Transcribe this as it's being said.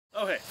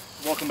Oh hey,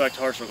 welcome back to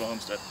Hard Struggle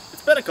Homestead.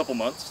 It's been a couple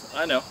months,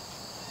 I know.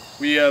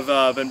 We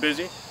have been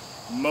busy,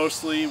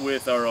 mostly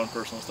with our own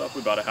personal stuff.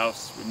 We bought a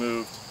house, we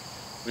moved,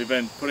 we've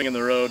been putting in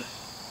the road.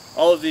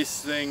 All of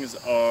these things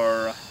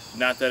are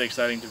not that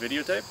exciting to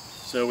videotape,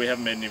 so we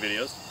haven't made any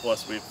videos,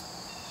 plus we've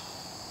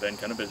been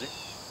kind of busy.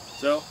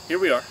 So here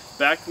we are,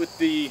 back with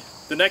the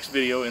next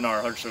video in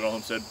our Hard Struggle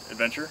Homestead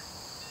adventure.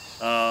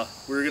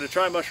 We're going to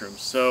try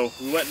mushrooms. So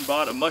we went and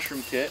bought a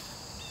mushroom kit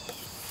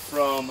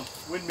from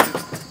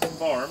Windmere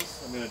Farms.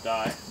 I'm going to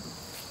die.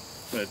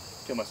 I'm going to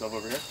kill myself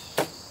over here.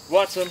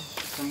 Bought some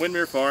from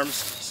Windmere Farms.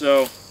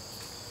 So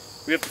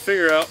we have to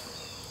figure out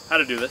how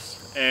to do this,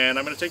 and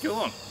I'm going to take you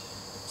along.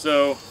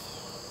 So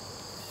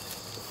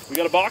we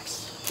got a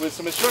box with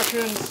some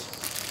instructions,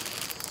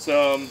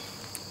 some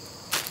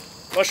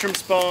mushroom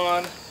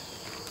spawn,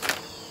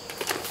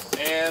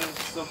 and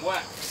some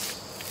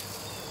wax.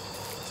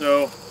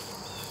 So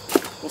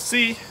we'll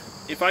see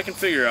if I can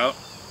figure out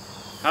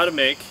how to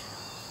make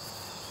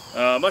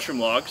mushroom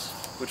logs,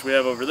 which we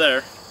have over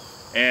there,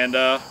 and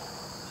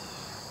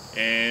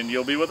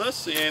you'll be with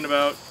us in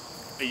about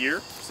a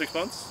year, 6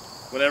 months,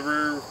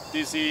 whenever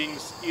these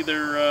things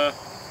either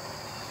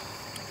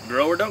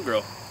grow or don't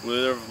grow,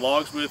 whether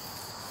logs with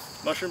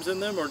mushrooms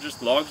in them or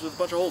just logs with a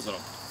bunch of holes in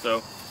them.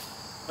 So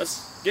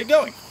let's get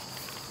going.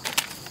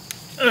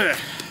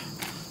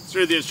 Let's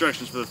read the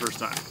instructions for the first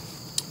time.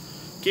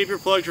 Keep your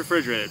plugs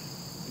refrigerated.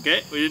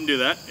 Okay, we didn't do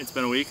that. It's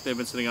been a week. They've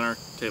been sitting on our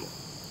table.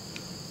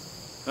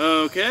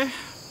 Okay.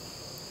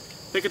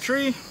 Pick a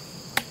tree.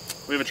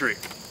 We have a tree.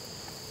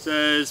 It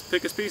says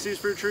pick a species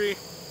for a tree.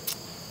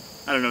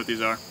 I don't know what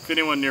these are. If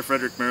anyone near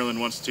Frederick, Maryland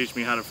wants to teach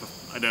me how to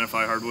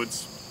identify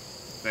hardwoods,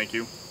 thank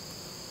you.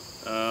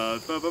 Yeah,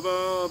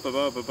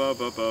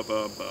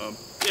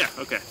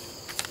 okay.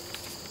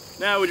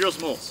 Now we drill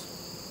some holes.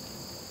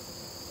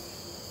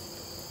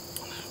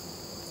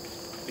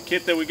 The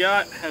kit that we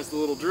got has the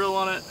little drill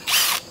on it.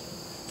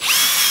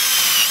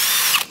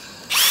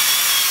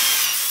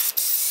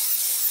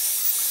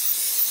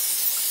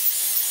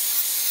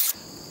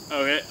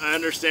 Okay, I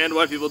understand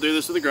why people do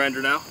this with a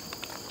grinder now.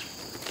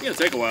 It's gonna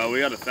take a while. We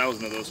got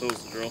 1,000 of those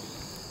holes to drill.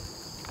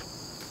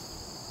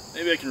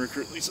 Maybe I can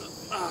recruit Lisa.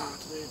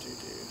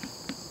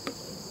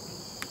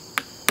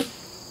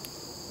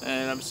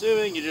 And I'm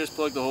assuming you just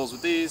plug the holes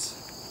with these.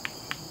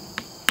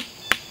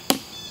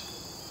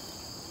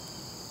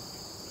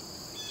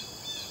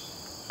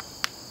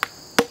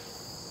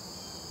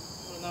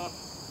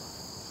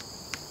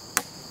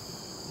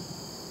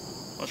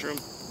 Mushroom.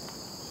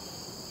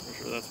 I'm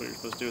sure that's what you're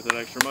supposed to do with that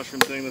extra mushroom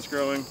thing that's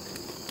growing.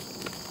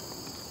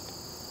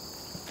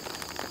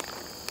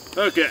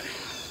 Okay,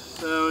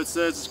 so it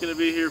says it's going to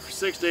be here for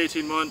 6 to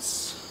 18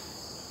 months,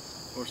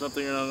 or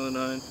something along the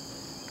line.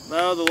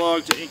 Allow the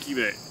log to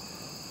incubate,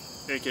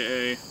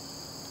 aka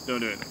don't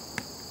do anything.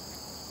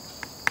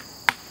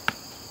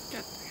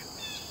 God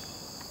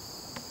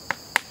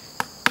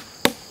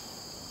damn.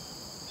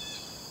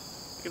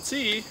 You can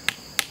see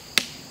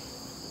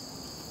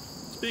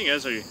it's being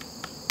as a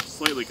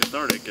slightly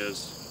cathartic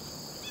as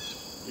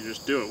you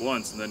just do it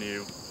once and then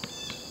you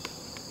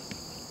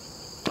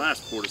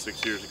last 4 to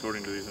 6 years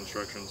according to these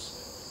instructions.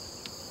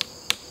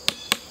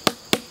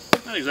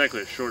 Not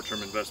exactly a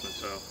short-term investment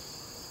though.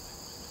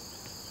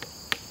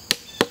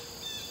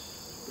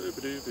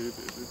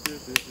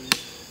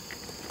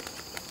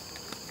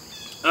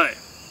 Alright,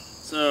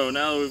 so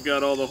now that we've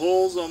got all the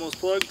holes almost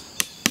plugged,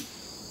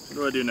 what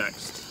do I do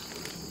next?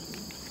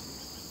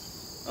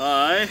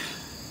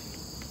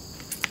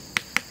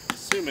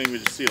 Assuming we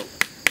just seal it.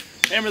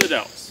 Hammer the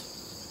dowels.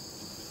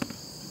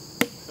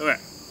 Okay.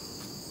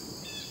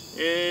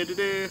 And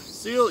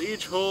seal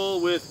each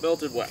hole with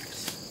melted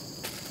wax.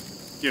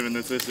 Given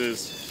that this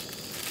is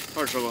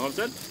Hard Struggle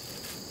Homestead,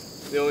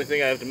 the only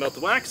thing I have to melt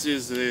the wax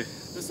is this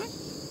thing.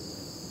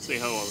 Let's see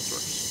how well this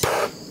works.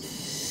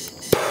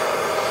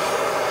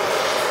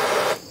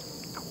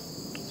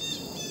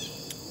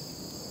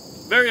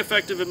 Very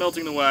effective at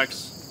melting the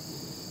wax.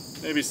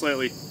 Maybe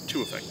slightly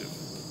too effective.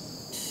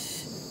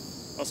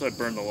 Also, I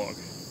burned the log.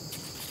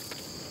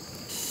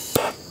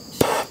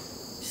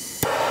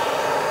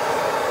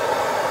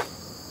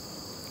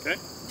 Okay.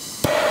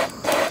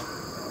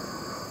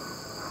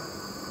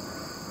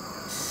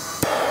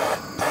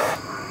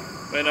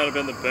 Might not have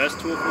been the best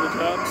tool for the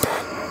job,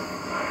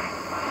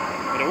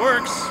 but it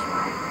works.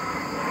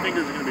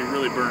 Fingers are going to be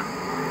really burnt.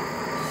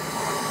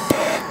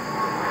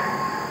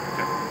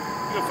 Okay.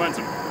 I'm going to find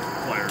some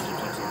pliers or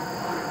some sort.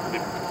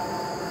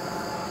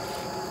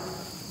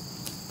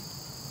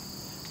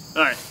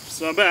 Alright,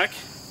 so I'm back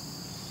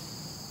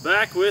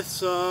with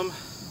some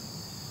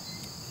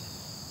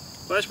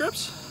vice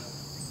grips.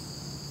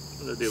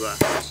 What did I do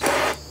last?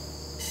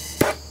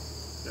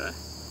 Okay.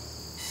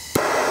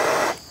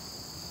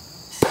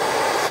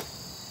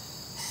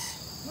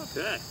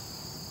 Okay.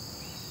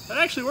 That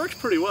actually works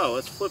pretty well.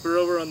 Let's flip her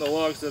over on the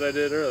logs that I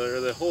did earlier,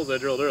 the holes I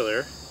drilled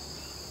earlier.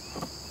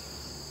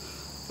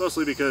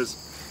 Mostly because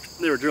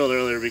they were drilled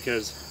earlier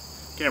because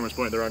the camera's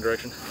pointing the wrong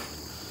direction.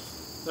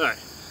 Alright.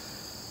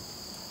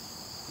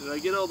 Did I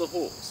get all the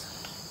holes?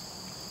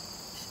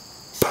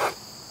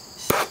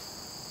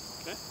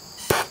 Okay.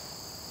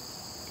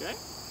 Okay.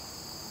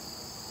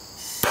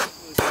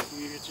 Looks like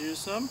you could use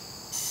some.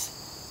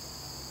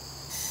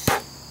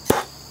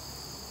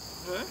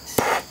 Okay.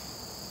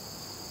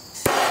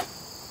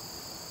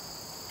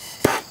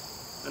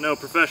 I know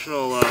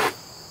professional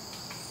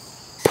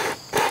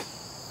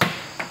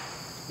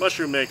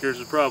mushroom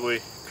makers are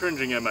probably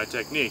cringing at my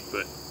technique,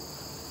 but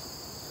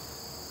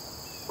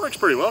works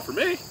pretty well for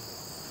me.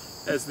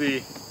 As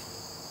the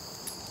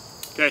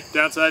okay,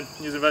 downside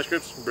using vice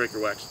grips, break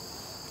your wax.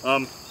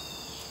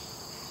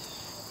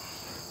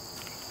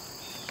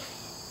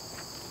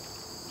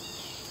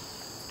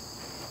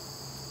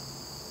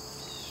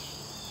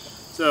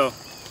 So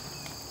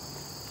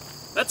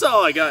that's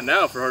all I got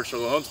now for Hard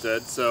Struggle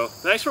Homestead. So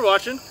thanks for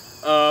watching.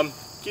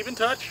 Keep in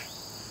touch.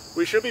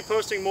 We should be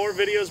posting more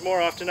videos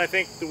more often. I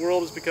think the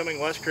world is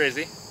becoming less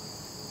crazy,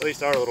 at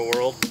least our little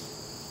world.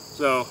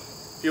 So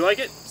if you like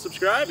it,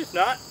 subscribe. If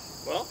not,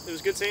 well, it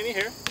was good seeing you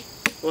here.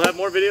 We'll have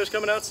more videos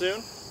coming out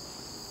soon.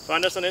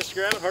 Find us on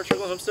Instagram at Hard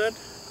Struggle Homestead.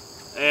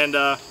 And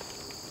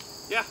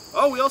yeah.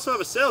 Oh, we also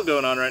have a sale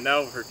going on right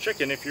now for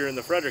chicken if you're in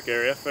the Frederick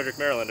area, Frederick,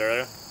 Maryland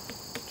area.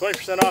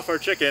 20% off our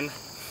chicken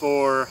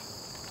for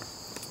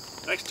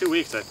the next 2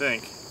 weeks, I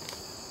think.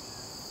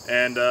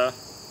 And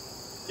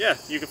yeah,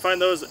 you can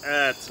find those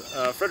at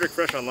Frederick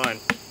Fresh Online.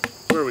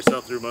 That's where we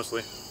sell through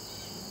mostly.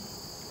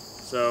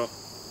 So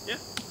yeah,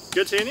 it's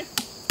good seeing you.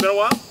 It's been a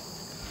while.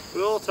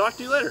 We'll talk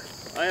to you later.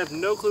 I have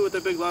no clue what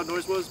that big loud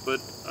noise was,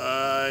 but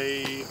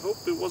I hope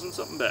it wasn't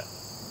something bad.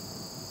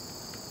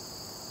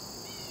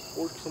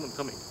 Or someone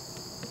coming.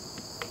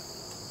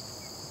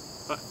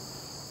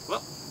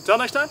 Well, until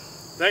next time,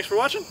 thanks for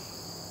watching,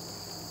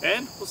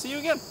 and we'll see you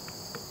again.